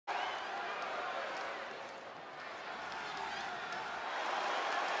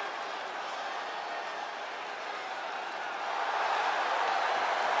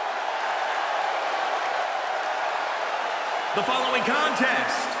The following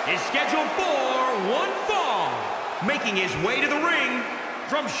contest is scheduled for one fall. Making his way to the ring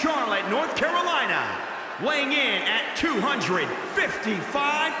from Charlotte, North Carolina, weighing in at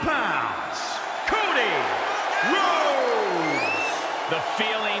 255 pounds, Cody Rhodes. The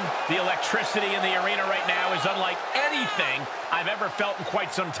feeling, the electricity in the arena right now is unlike anything I've ever felt in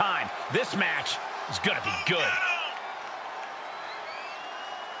quite some time. This match is going to be good.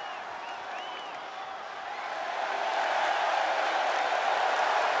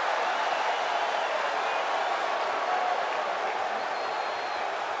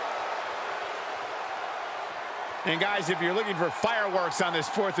 And guys, if you're looking for fireworks on this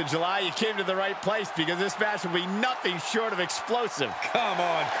 4th of July, you came to the right place, because this match will be nothing short of explosive. Come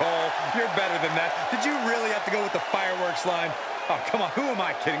on, Cole. You're better than that. Did you really have to go with the fireworks line? Oh, come on. Who am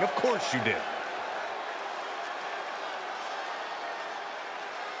I kidding? Of course you did.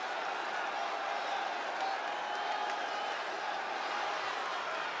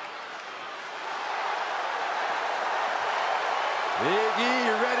 Big E,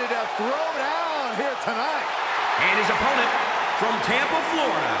 you ready to throw down here tonight? And his opponent from Tampa,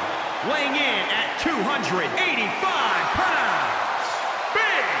 Florida, weighing in at 285 pounds,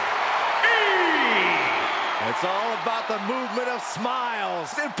 Big E! It's all about the movement of smiles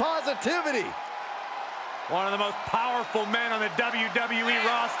and positivity. One of the most powerful men on the WWE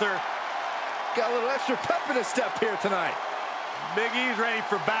roster. Got a little extra pep in his step here tonight. Big E's ready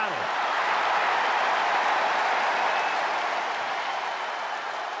for battle.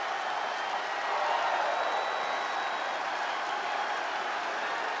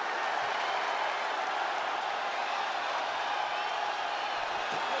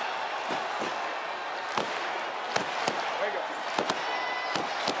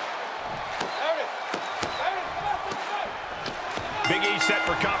 Big E set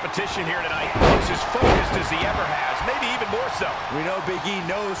for competition here tonight. Looks as focused as he ever has, maybe even more so. We know Big E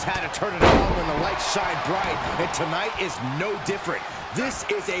knows how to turn it on when the lights shine bright, and tonight is no different. This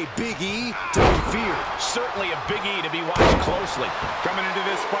is a Big E to be feared. Certainly a Big E to be watched closely. Coming into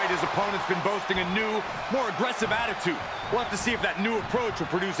this fight, his opponent's been boasting a new, more aggressive attitude. We'll have to see if that new approach will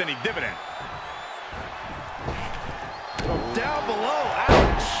produce any dividend. Down below,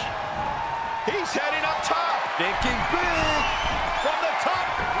 ouch. He's heading up top. Thinking big. From the top.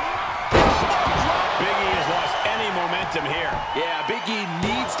 Big E has lost any momentum here. Yeah, Big E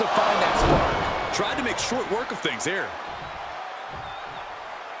needs to find that spark. Tried to make short work of things here.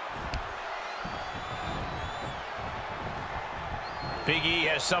 Big E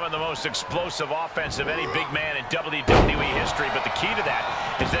has some of the most explosive offense of any big man in WWE history, but the key to that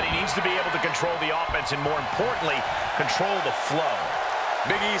is that he needs to be able to control the offense and, more importantly, control the flow.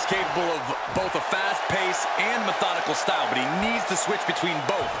 Big E's capable of both a fast pace and methodical style, but he needs to switch between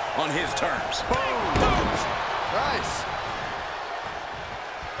both on his terms. Boom. Nice.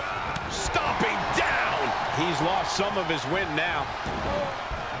 Stomping down. He's lost some of his wind now.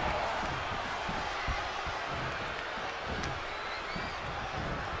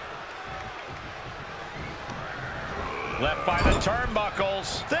 Left by the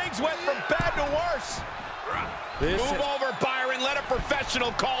turnbuckles. Things went from bad to worse. Move over, Byron. Let a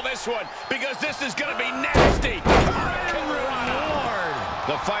professional call this one, because this is going to be nasty.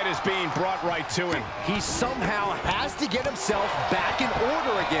 The fight is being brought right to him. He somehow has to get himself back in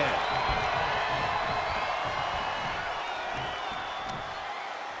order again.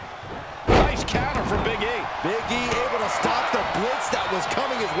 Nice counter from Big E. Big E able to stop the blitz that was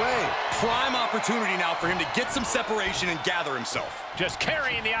coming his way. Prime opportunity now for him to get some separation and gather himself. Just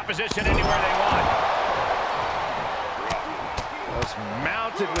carrying the opposition anywhere they want. Just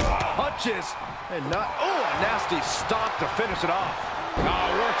mounted with punches and not, oh, a nasty stop to finish it off. Oh,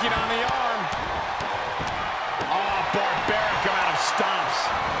 working on the arm. Oh, barbaric amount of stomps.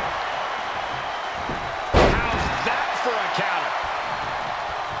 How's that for a counter?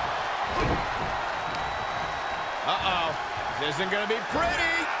 Uh-oh. This isn't going to be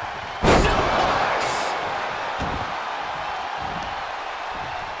pretty.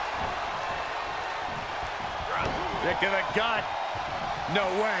 Kick in the gut. No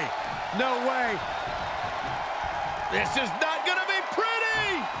way. No way. This is not going to be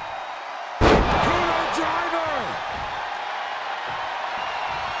pretty. Hero driver.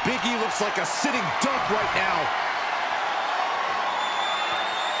 Big E looks like a sitting duck right now.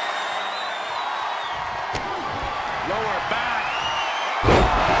 Lower back.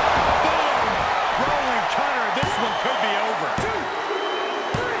 Boom. Rolling cutter. This one could be over.